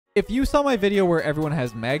If you saw my video where everyone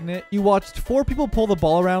has magnet, you watched 4 people pull the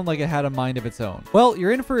ball around like it had a mind of its own. Well,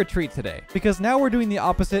 you're in for a treat today, because now we're doing the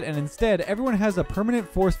opposite, and instead, everyone has a permanent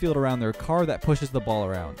force field around their car that pushes the ball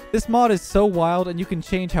around. This mod is so wild, and you can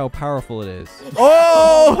change how powerful it is.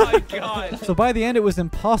 Oh my god! So by the end, it was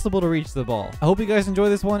impossible to reach the ball. I hope you guys enjoy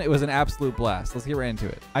this one. It was an absolute blast. Let's get right into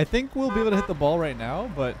it. I think we'll be able to hit the ball right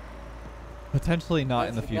now, but potentially not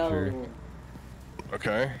in the future.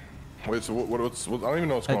 Okay. Wait, so what's I don't even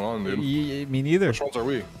know what's going on, dude. Me neither. Which ones are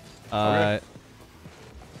we? Okay.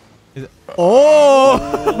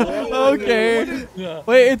 Oh! Okay.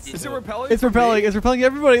 Wait, Is it repelling? It's repelling. It's repelling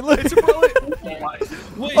everybody. Look. It's repelling.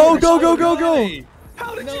 Wait, oh, go, go, go, go!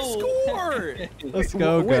 How did you score? Let's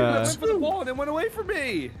go, Wait, I guys. went for the ball and it went away from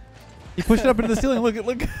me. You pushed it up into the ceiling. Look,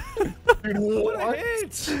 look. What a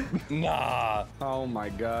hit! Nah. Oh my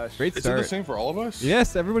gosh. Great Is it start. the same for all of us?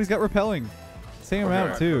 Yes, everybody's got repelling. Same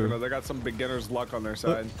amount, too. They got some beginner's luck on their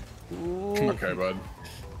side. Okay, bud.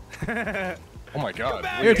 Oh my god.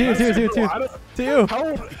 Here, to you. To you.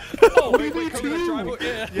 How? Oh, wait, wait, come in the driveway.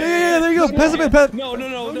 Yeah, there you go. Pass it, pass. No.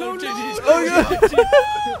 Oh, God.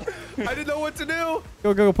 I didn't know what to do.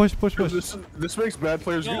 Go, push. This makes bad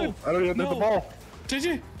players good. I don't even hit the ball. Did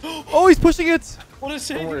you? Oh, he's pushing it. What a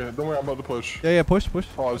save. Don't worry, I'm about to push. Yeah, push.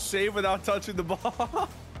 Pause. Save without touching the ball.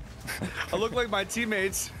 I look like my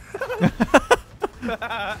teammates.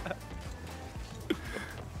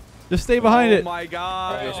 Just stay behind it. Oh my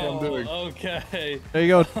god. That's what I'm doing. Okay. There you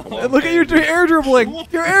go. Look at your air dribbling.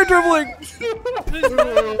 You're air dribbling.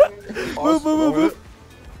 Move.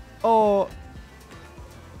 Oh.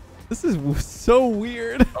 This is so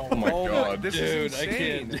weird. Oh my god. This Dude, is I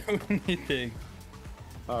insane. can't do anything.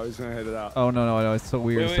 Oh, he's gonna hit it out. Oh, no. It's so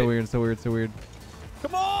weird. Wait. So weird.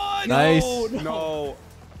 Come on! Nice. No.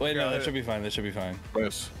 Wait, no, that should be fine.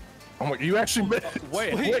 Miss. Oh my, you actually missed.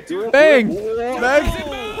 Wait, dude. Bang. Moved.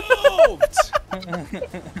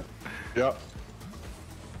 Yep.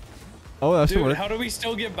 Oh, that should Dude, work. how do we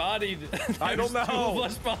still get bodied? I don't There's 2 of know.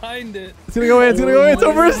 us behind it. It's gonna go in. It's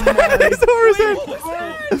over his head. It's over his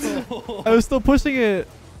head. Oh, I was still pushing it.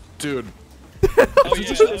 Dude. yeah,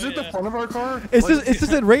 Is it the front of our car? It's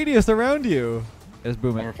just in radius around you. Just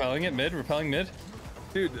boom I'm it. repelling mid.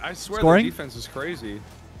 Dude, I swear Scoring? the defense is crazy.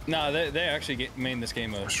 Nah, they actually made this game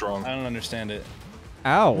mode. Strong. I don't understand it.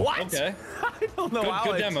 Ow. What? Okay. I don't know. Good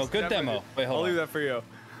Alex. demo. Good demo. Wait, hold I'll on. leave that for you.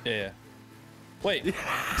 Yeah. Wait.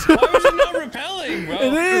 Why was it not repelling, bro?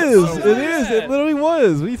 It is. It literally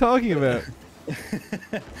was. What are you talking about?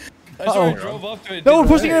 I sort of drove up to it. No, we're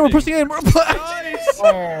pushing in.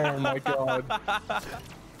 Oh my god.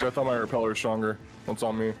 I thought my repeller was stronger. That's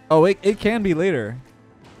on me. Oh, it can be later.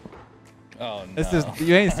 Oh, no. It's just,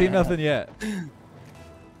 you ain't seen nothing yet.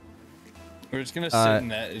 We're just going to sit in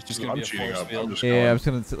that. It's just going to be a cheating force up. field. I'm just Yeah, going. I'm just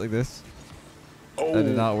gonna sit like this. Oh. That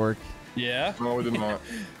did not work. Yeah? No, it did not.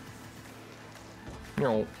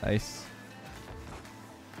 No. Nice.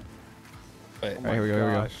 Wait. All right, here we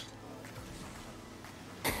go.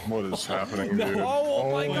 What is happening, dude?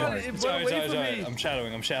 Oh my god, it went Sorry. away from me.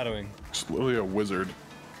 I'm shadowing. It's literally a wizard.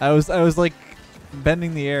 I was like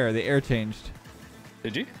bending the air. The air changed.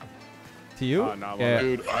 Did you? To you? Oh, no, Yeah.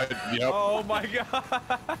 Dude, yep. Oh my god.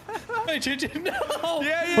 Wait, did you? No!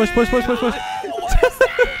 Yeah. Push. What is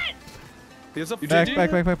that? There's a Back. Oh,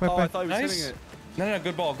 I thought he was Nice. hitting it. No,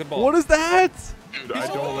 good ball. What is that? Dude, I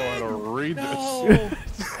don't know how to read this. No.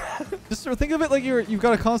 Just sort of think of it like you've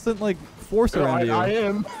got a constant like force No, around you. I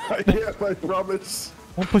am. I promise.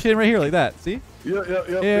 We'll push it in right here like that. See? Yep.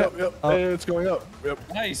 Yeah. Oh. Hey, it's going up. Yep.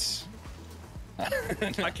 Nice. I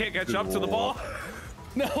can't catch up to the ball.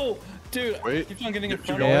 No, dude. Wait. Keeps on getting in Did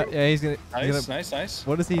front you of go? me. Yeah. He's gonna. Nice.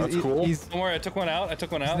 What is he? That's cool. He's Don't worry, I took one out. an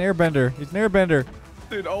airbender. He's an airbender.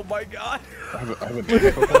 Dude, oh my god. I haven't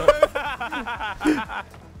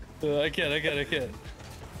I can't.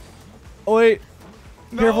 Oh wait.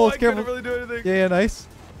 No, Careful, I it's careful. couldn't really do anything. Yeah, nice.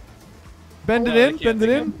 Bend it I in. can't Bend it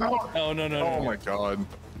think in. No. Oh my god.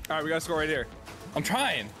 All right, we gotta score right here. I'm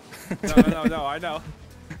trying. No, I know.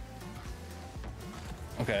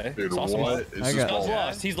 Okay. Dude, Sauce him what up. is I this got- Sauce ball?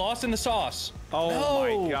 lost. He's lost in the sauce. Oh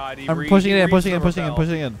No. my god. I'm pushing it in. Pushing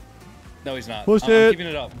in. No, he's not. Push I'm it. keeping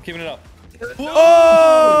it up.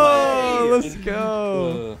 Oh, let's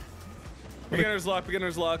go. Beginner's luck.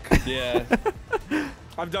 Yeah.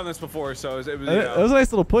 I've done this before, so it was. That was a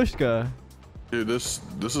nice little push, guy. Dude, this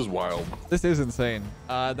is wild. This is insane.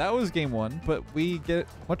 That was game 1, but we get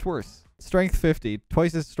much worse. Strength 50,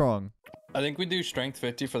 twice as strong. I think we do strength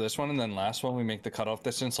 50 for this one, and then last one we make the cutoff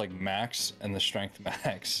distance like max and the strength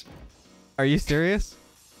max. Are you serious?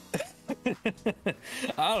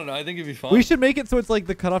 I don't know. I think it'd be fun. We should make it so it's like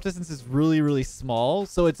the cutoff distance is really, really small.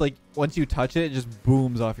 So it's like once you touch it, it just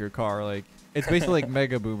booms off your car. Like it's basically like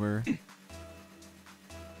Mega Boomer.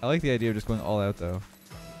 I like the idea of just going all out though.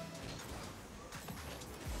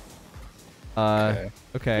 Okay.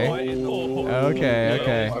 Okay.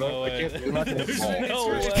 Okay. I'm not gonna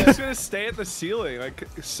fall. It's gonna stay at the ceiling like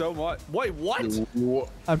so much. Wait, what?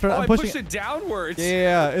 I'm trying. Oh, I'm I pushing pushed it downwards.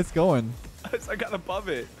 Yeah, it's going. I got above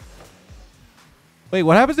it. Wait,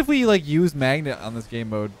 what happens if we like use magnet on this game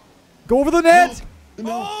mode? Go over the net.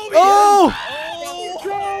 Oh!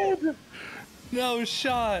 Oh! No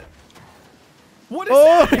shot. What is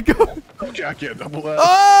that? Oh! Jacket, double that.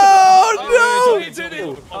 Oh no! It's in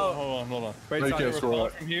it. Hold on. Wait, You it's can't not scroll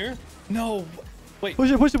it. From here? No. Wait.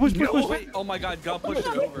 Push it! Push it! Push! Push! No, Push! wait. Oh my God, God pushed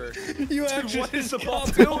it over. You Dude, actually what is the ball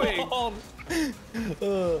got doing? ball.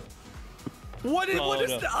 What is No. the?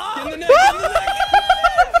 Get in Oh, the net, get in the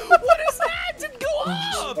net. what is that? It didn't go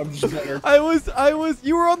up. I'm just better. I was.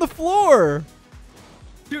 You were on the floor.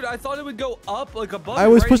 Dude, I thought it would go up like above. I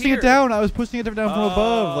was right pushing here. it down. I was pushing it down from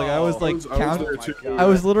above. Like I was like I was there counter. too. I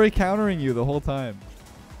was literally countering you the whole time.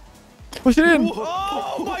 Push it in.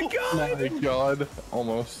 Oh my Oh God. my god.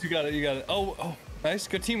 Almost. You got it. You got it. Oh. Nice.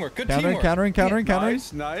 Good teamwork. Good Countering, teamwork. countering.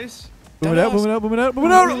 Nice, nice. Boom it out, boom it out, boom it out, boom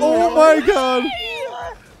it out. Oh my God.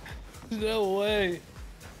 No way.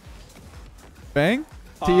 Bang.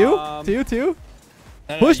 To you.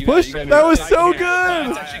 No, Push, you got push. it, you got it. That was I so can't.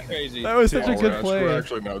 good. That's actually crazy. That was such a Oh, good yeah, play. We're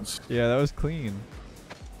actually nuts. Yeah, that was clean.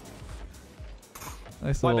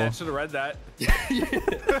 Nice My little. bad, should have read that.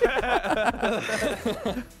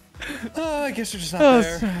 I guess you're just not Oh,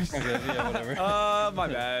 there. sorry. Okay, yeah, whatever. My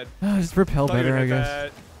bad. Just repel Thought you better, I hit guess.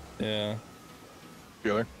 that. Yeah.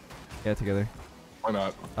 Together. Yeah, together. Why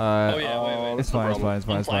not? Oh yeah. Wait. It's fine. It's fine. It's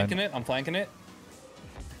fine. I'm It's flanking fine. it. I'm flanking it.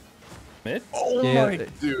 Mid. Oh Yeah, my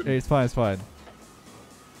dude. It's fine. It's fine.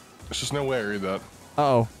 There's just no way I read that. Uh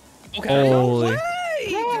oh. Okay. Holy.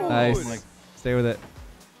 Hey, Nice. dude. Like- Stay with it.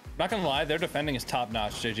 Not gonna lie, their defending is top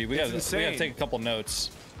notch, JG. We gotta insane. take a couple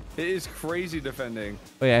notes. It is crazy defending.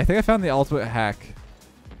 Oh yeah, I think I found the ultimate hack.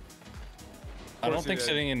 I don't course you think did.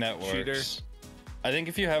 sitting in net works. Cheater. I think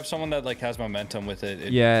if you have someone that like has momentum with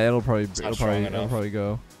it. Yeah, it'll not strong probably enough.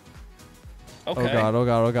 go. Okay. Oh god, oh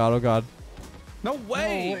god, oh god, oh god. No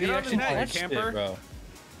way. No, Get he out of the actually net, you punched it, camper. bro.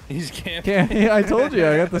 He's camping. Can't, I told you,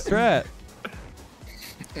 I got the strat.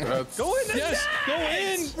 That's, Go in the Yes, go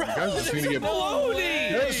in, bro. You guys just need to get. No You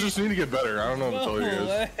way. guys just need to get better. I don't know what to tell you No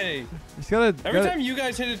guys. way. Just gotta. Every time you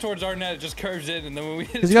guys hit it towards our net, it just curves in, and then when we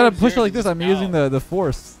hit it Because you gotta towards push it yours, like this. it's I'm using out. the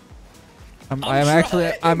force. I'm trying. actually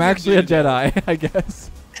a You're doing Jedi, I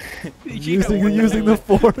guess. Yeah, using the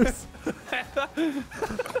force.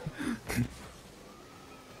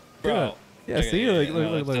 Bro. Yeah, Okay, see, yeah, like, yeah, look,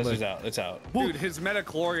 no, look, look, it's look. out. It's out. Dude, his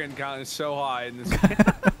metachlorian count is so high in this.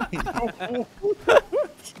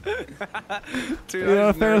 Dude, You're not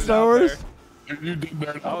a fan of Star Wars? You did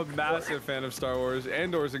that. I'm a massive fan of Star Wars.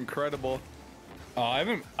 Andor's incredible. Oh,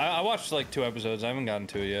 I watched like 2 episodes. I haven't gotten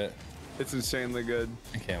to it yet. It's insanely good.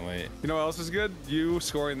 I can't wait. You know what else is good? You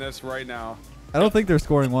scoring this right now. I don't think they're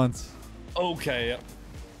scoring once. Okay.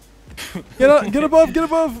 Get above, get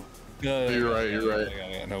above. You're right, you're right.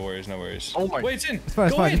 Yeah, no worries, no worries. Oh my- Wait, it's in. It's fine,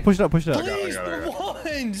 it's Go fine. in. Just push it up, push it up. Please, I got it. the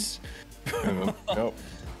ones. Nope.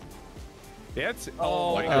 Yeah, it's,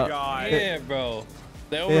 oh my Uh, god. Yeah, bro.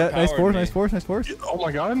 They Yeah, overpowered nice force, me. nice force, nice force. Oh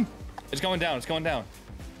my god. It's going down. It's going down.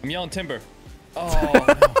 I'm yelling timber.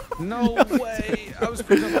 Oh. No way. I was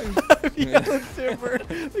picking up. Yeah, timber.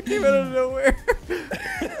 They came out of nowhere.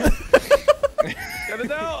 Get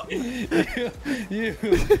it out. you.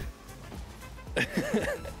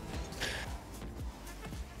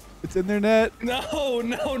 It's in their net. No,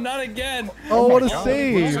 not again. Oh, what a God,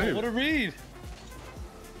 save. what a What a read.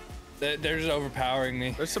 They're just overpowering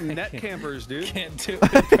me. There's some net campers, dude. Can't do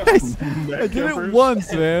it. I did it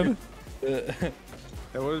once, man.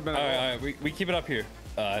 It would have been. All right. We keep it up here.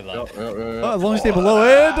 I lied. Oh, as long as you stay below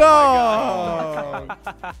it. Oh.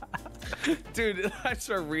 Dude, I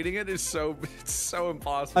start reading it. It's so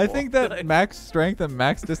impossible. I think that max strength and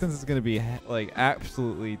max distance is going to be like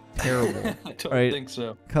absolutely terrible. I don't Right. think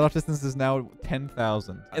so. Cutoff distance is now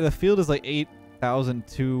 10,000. And the field is like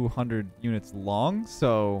 8,200 units long,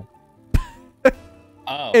 so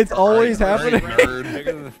Oh. it's always Right, happening.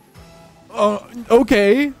 nerd. Oh,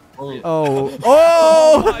 okay. Oh, Oh,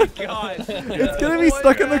 Oh oh! my god. It's gonna be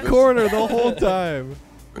stuck in the corner the whole time.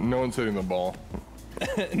 no one's hitting the ball.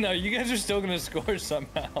 No, you guys are still gonna score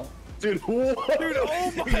somehow. Dude, what? Dude,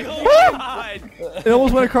 oh my god. It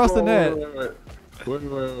almost went across the net.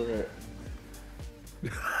 Wait.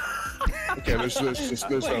 Okay, there's no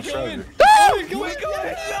strategy. Go in.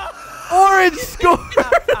 Orange score.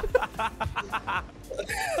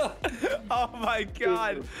 Oh my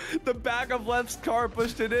god. The back of Leth's car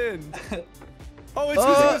pushed it in. Oh, it's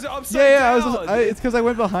because it was upside down. It's because I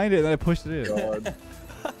went behind it and I pushed it in. God.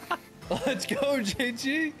 Let's go,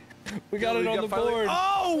 JG. We got it on the finally. board.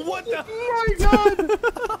 Oh, what the? Oh my god.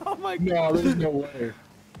 Oh my god. No, there's no way.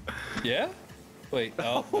 Yeah? Wait.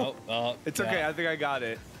 Oh. It's okay. I think I got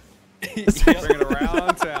it. Yep. Bring it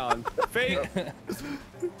around town. Fake.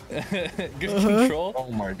 Good control. Oh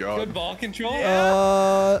my god. Good ball control.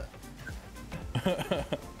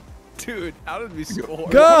 Dude, how did we score?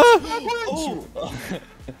 Go! Oh.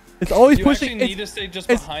 It's always You pushing. actually need to stay just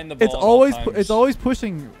behind the ball. It's always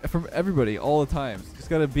pushing from everybody all the time. Just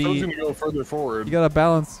gotta be. Bro's gonna go further forward. You gotta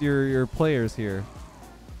balance your players here.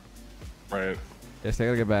 Right. Yes, I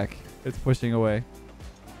gotta get back. It's pushing away.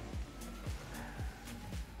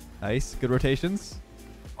 Nice, good rotations.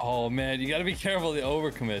 Oh man, you gotta be careful of the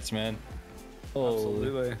overcommits, man. Oh.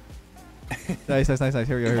 Absolutely. Nice. Here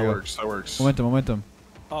we go. That works. Momentum.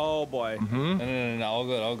 Oh boy. No.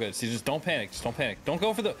 All good. See, just don't panic. Don't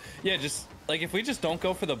go for the. Yeah, just like if we just don't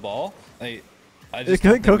go for the ball, I just.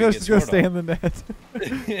 I think Coco's just gonna stay in the net.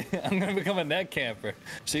 I'm gonna become a net camper,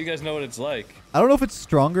 so you guys know what it's like. I don't know if it's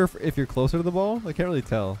stronger if you're closer to the ball. I can't really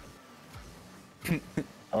tell.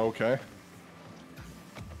 Okay.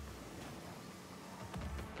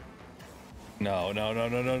 No.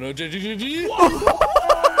 GG.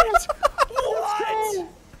 What?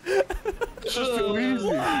 It's just too easy.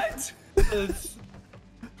 What?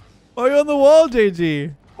 Oh, you're on the wall,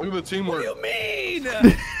 JG. Look at the teamwork. What do you mean?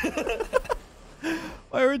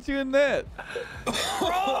 Why weren't you in net?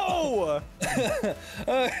 Bro!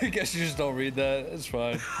 I guess you just don't read that. It's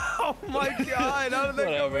fine. Oh my god, how did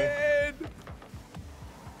that come in?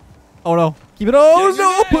 Oh no. Keep it. Oh Yes,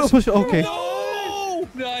 no. yes. Push. Okay. No!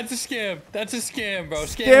 No, it's a scam. That's a scam, bro.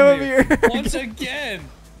 Scam Once again.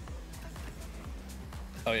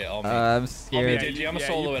 Oh yeah, all me. I'm All me, scared. JG. I'm a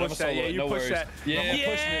solo it. I'm a solo it. No worries.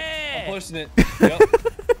 Yeah, I'm pushing it. Yep.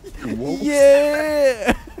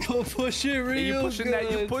 Yeah. Go push it real You pushing good.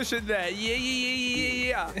 that, you pushing that.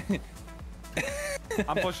 Yeah.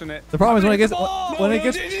 I'm pushing it. The problem is when it gets ball. when it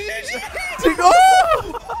gets.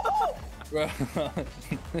 Oh! Bro,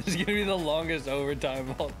 this is gonna be the longest overtime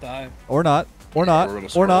of all time. Or not. We're gonna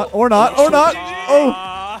scroll. Oh.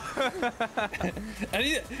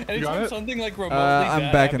 Anytime something like remotely I'm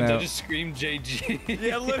bad backing happens, out. I just scream JG.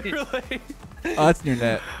 Yeah, literally. Oh, that's in your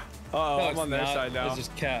net. Oh, No, I'm it's on their not. side now. It's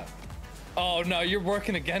just cap. Oh no, you're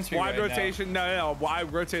working against me Wide right rotation. No. I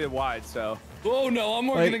rotated wide, so. now. Oh no, I'm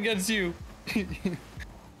working against you. Go.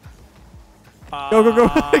 Go.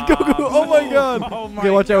 Oh my god. Oh my Okay,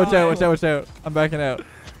 watch out. God. I'm backing out.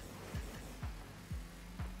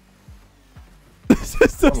 This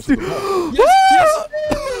is so stupid.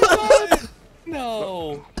 Yes.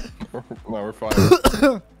 No. No, we're fine.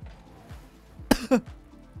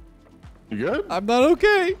 You good? I'm not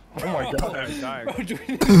okay. Oh my god. I'm dying. Bro, do we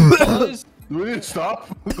need to pause? Do we need to stop?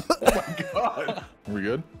 Oh my god. Are we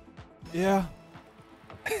good? Yeah.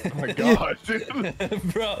 Oh my god, dude.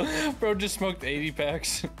 bro just smoked 80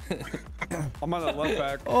 packs. I'm on the left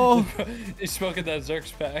back. Oh. He's smoking that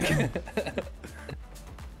Zerx pack.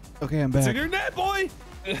 Okay, I'm It's back. in your net, boy.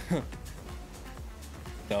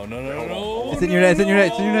 No. It's in your net.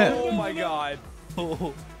 Oh my god.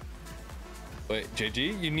 Wait,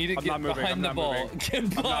 JG, you need to I'm get not moving, behind I'm the not ball. moving. Get I'm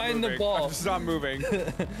not behind the moving. ball. I'm just not moving.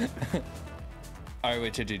 All right,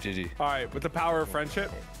 wait, JG. All right, with the power of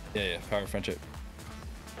friendship. Yeah, power of friendship.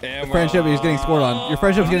 And The friendship is getting scored on. Your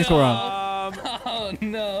friendship's getting scored on. Oh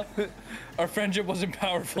no, our friendship wasn't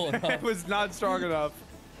powerful It enough. was not strong enough.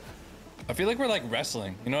 I feel like we're like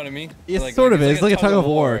wrestling. You know what I mean? It Like, sort of it's is. Like a tug of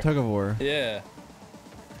war. Tug of war. Yeah.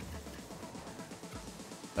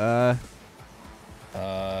 I'm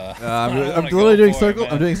literally doing circles.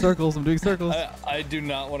 I'm doing circles. I do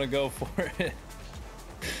not want to go for it.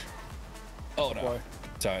 Oh no. Boy.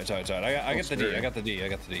 Sorry. I got the D. scary. I got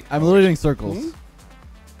the D. I'm literally doing circles.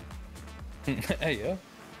 Hey, yo.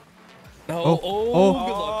 No. Oh. Oh.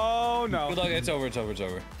 Good luck. Oh no. Good luck. It's over.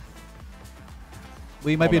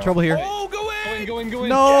 We might be in trouble here. Oh, go in. Going.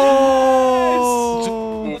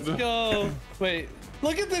 No. Let's go. Wait.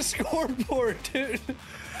 Look at this scoreboard, dude.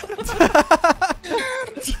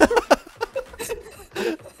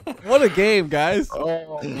 What a game, guys.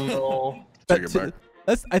 Oh no. Take it back.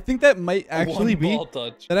 I think that might actually One be. ball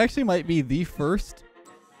touch. That actually might be the first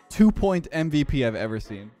 2-point MVP I've ever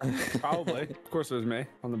seen. Probably. Of course, it was me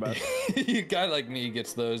on the best. A guy like me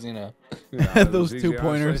gets those, you know. Yeah, Had it was those easy,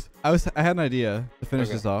 2-pointers. I had an idea to finish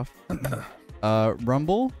Okay. this off.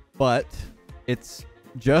 Rumble, but it's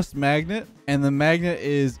just magnet, and the magnet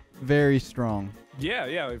is very strong.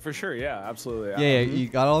 Yeah, for sure. Yeah, absolutely. Yeah, you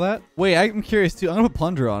got all that? Wait, I'm curious too. I'm gonna put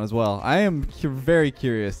plunger on as well. I am very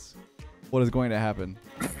curious what is going to happen.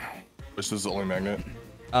 This is the only magnet.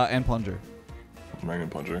 And plunger. Magnet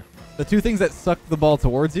plunger. The two things that suck the ball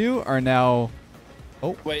towards you are now.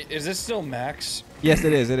 Oh. Wait, is this still max? Yes,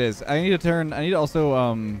 it is. It is. I need to turn. I need to also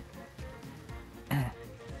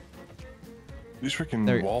These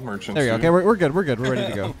freaking wall merchants. There you go. Okay, we're good. We're good. We're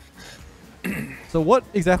ready to go. So what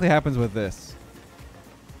exactly happens with this?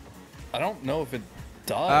 I don't know if it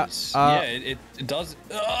does. Yeah, it does.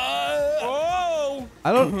 Oh!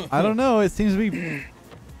 I don't know. It seems to be.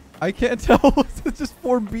 I can't tell. It's just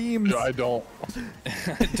 4 beams. I don't.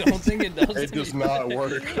 I don't think it does. It does not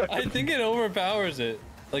work. I think it overpowers it,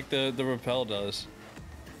 like the repel does.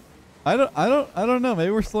 I don't know. Maybe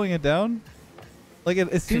we're slowing it down. Like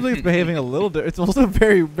it seems like it's behaving a little. It's also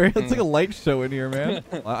very. It's like a light show in here, man.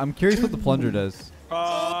 I'm curious what the plunger does.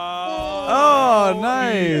 Oh,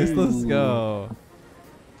 nice. Let's go.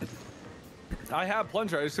 I have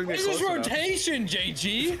plunger. I just couldn't get This close is enough. rotation,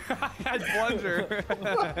 JG. I had plunger.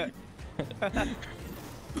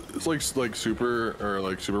 It's like super or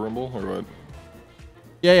like super rumble or what?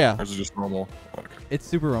 Yeah. Or is it just normal? Okay. It's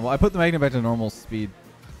super rumble. I put the magnet back to normal speed.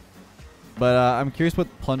 But I'm curious what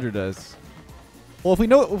plunger does. Well, if we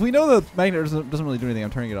know the magnet doesn't really do anything,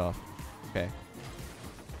 I'm turning it off. Okay.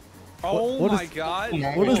 Oh my god.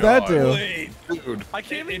 What does that do? Wait, Dude. I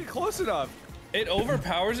can't even get close enough. it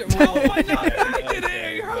overpowers it. How am I not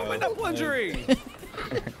magneting? How am I not plungering?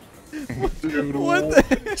 Dude, What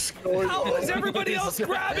the? is going How on? is everybody else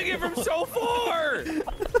grabbing it from so far?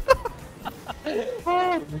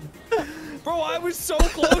 Bro, I was so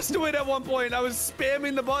close to it at one point. I was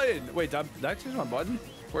spamming the button. Wait, did I change my button?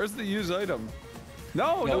 Where's the use item?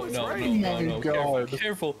 No, it's right. No, God.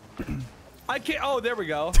 careful. I can't. Oh, there we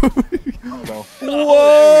go. No.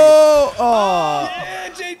 Whoa! Oh. Yeah,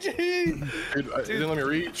 JG. Dude, it didn't let me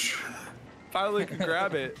reach. Finally could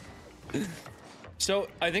grab it. So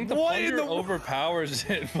I think the What in plunger the- overpowers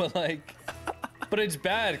it, but it's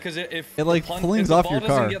bad because if It, like, the flings if the off ball your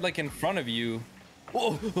doesn't car. get like in front of you.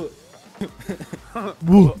 Whoa,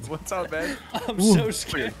 What's up, man? I'm so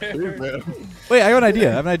scared. Dude, man. Wait, I have an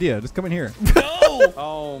idea. Just come in here. No.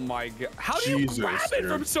 Oh my god. How do you Jesus, grab it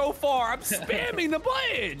dude. from so far? I'm spamming the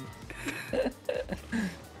button.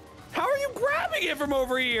 How are you grabbing it from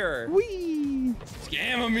over here? Whee!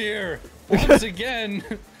 Lethamyr once again.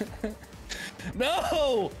 No.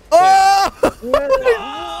 Oh!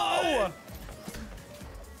 Oh!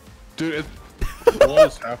 Dude, what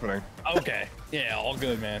is happening? Okay. Yeah, all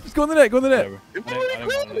good, man. Just go in the net. Go in the net. Whatever. It I didn't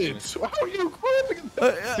literally want grabbed to- it. How are you grabbing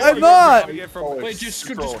it? I'm not. I get from- Wait, just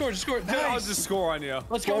score. Dude, I'll Nice. just score on you.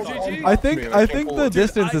 Let's go, JG. I think the Dude,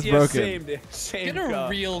 distance is yeah, broken. Same Get a cup.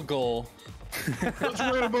 real goal. What's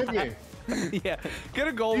right above me? Yeah, get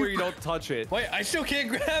a goal where you don't touch it. Wait, I still can't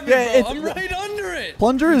grab Yeah, it, it's- bro. I'm right under it.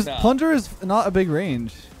 Plunger is Nah. not a big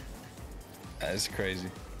range. That's crazy.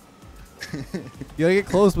 You gotta get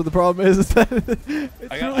close, but the problem is that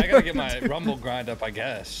I gotta get my rumble grind up, I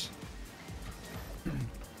guess.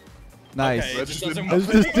 Nice. Okay, it just That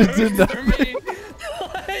doesn't just work did not- for me.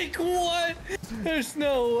 Like what? There's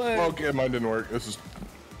no way. Okay, mine didn't work. This is.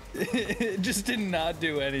 It just did not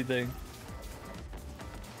do anything.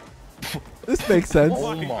 This makes sense.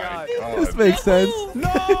 Oh my my God. This god. makes sense.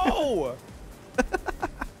 No!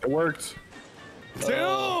 It worked.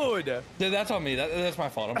 Dude! Dude, that's on me. That's my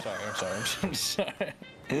fault. I'm sorry. I'm sorry.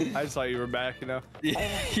 I just thought you were back, you know?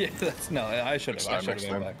 Yeah, that's no. I should have. Next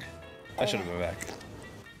been time. back. I should have been back.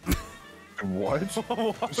 What?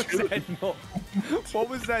 What was that noise? What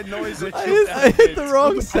was that noise that I you hit the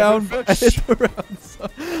wrong sound. I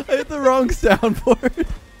hit the wrong soundboard.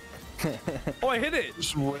 Oh, I hit it!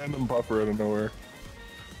 Just random buffer out of nowhere.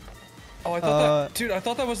 Oh, I thought that, dude. I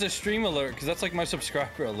thought that was a stream alert because that's like my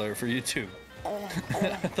subscriber alert for YouTube. I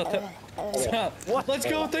thought that. Stop. Let's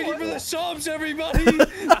go. Thank you for the subs, everybody.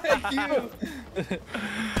 Thank you.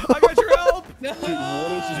 I got your help! No. What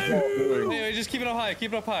is this ball doing? Anyway, just keep it up high.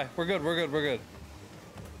 Keep it up high. We're good.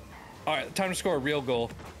 All right, time to score a real goal.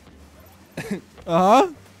 Uh huh.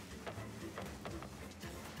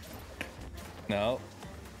 No.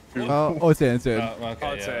 Oh, it's in. It's in. Okay.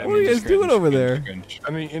 Oh, it's yeah, a- I What are you mean, guys just doing cringe, over cringe, there?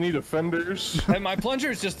 cringe. Any defenders? Hey, my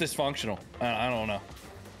plunger is just dysfunctional. I don't know.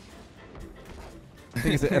 I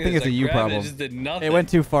think it's a you grabbed it, problem. It just did nothing. It went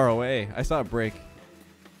too far away. I saw it break.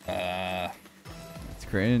 I It's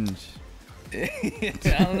cringe.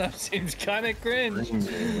 don't know. Seems kind of cringe. I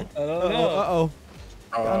don't know. Uh-oh.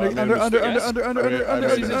 I made a Under. mistake. I made a Under.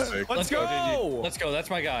 mistake. Let's go, go! JG. Let's go. That's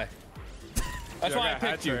my guy. That's why I hat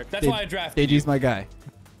picked you. trick. That's why I drafted JG's you. my guy.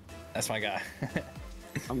 That's my guy.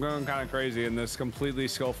 I'm going kind of crazy in this completely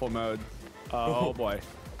skillful mode. Oh boy.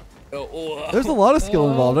 There's a lot of skill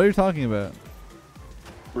involved. What are you talking about?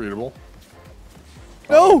 Readable.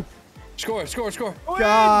 No! Score.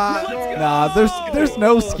 God. Nah, there's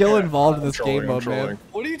no skill involved in this game mode, man.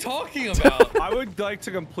 What are you talking about? I would like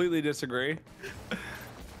to completely disagree.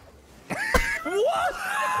 What?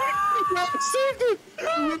 Saved it!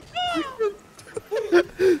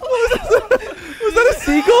 Was that a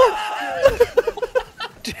seagull?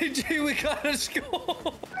 JJ, we got a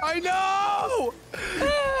score. I know!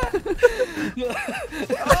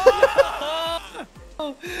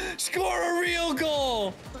 Score a real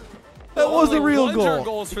goal. That was a real goal.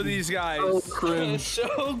 Goals for these guys. Oh, cringe.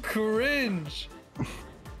 So cringe.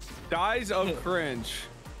 Dies of cringe.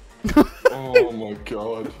 Oh my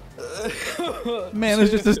god. Man,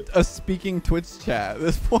 it's just a speaking Twitch chat at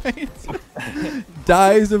this point.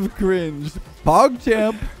 Dies of cringe.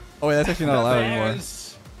 PogChamp. Oh wait, that's actually not allowed anymore.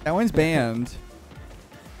 That one's banned.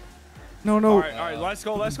 No. All right, let's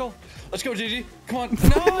go. Let's go, GG. Come on.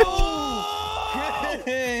 No!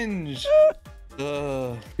 Cringe.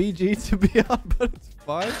 BG to be on, but it's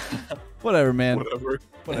fine. Whatever, man.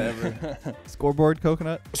 Whatever. Scoreboard,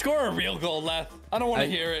 Coconut. Score a real goal, Leth. I don't want to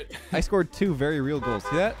hear it. I scored 2 very real goals.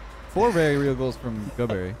 See that? 4 very real goals from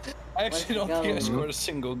Goberry. I actually don't think I scored a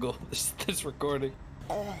single goal this recording.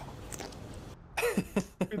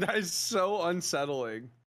 That is so unsettling.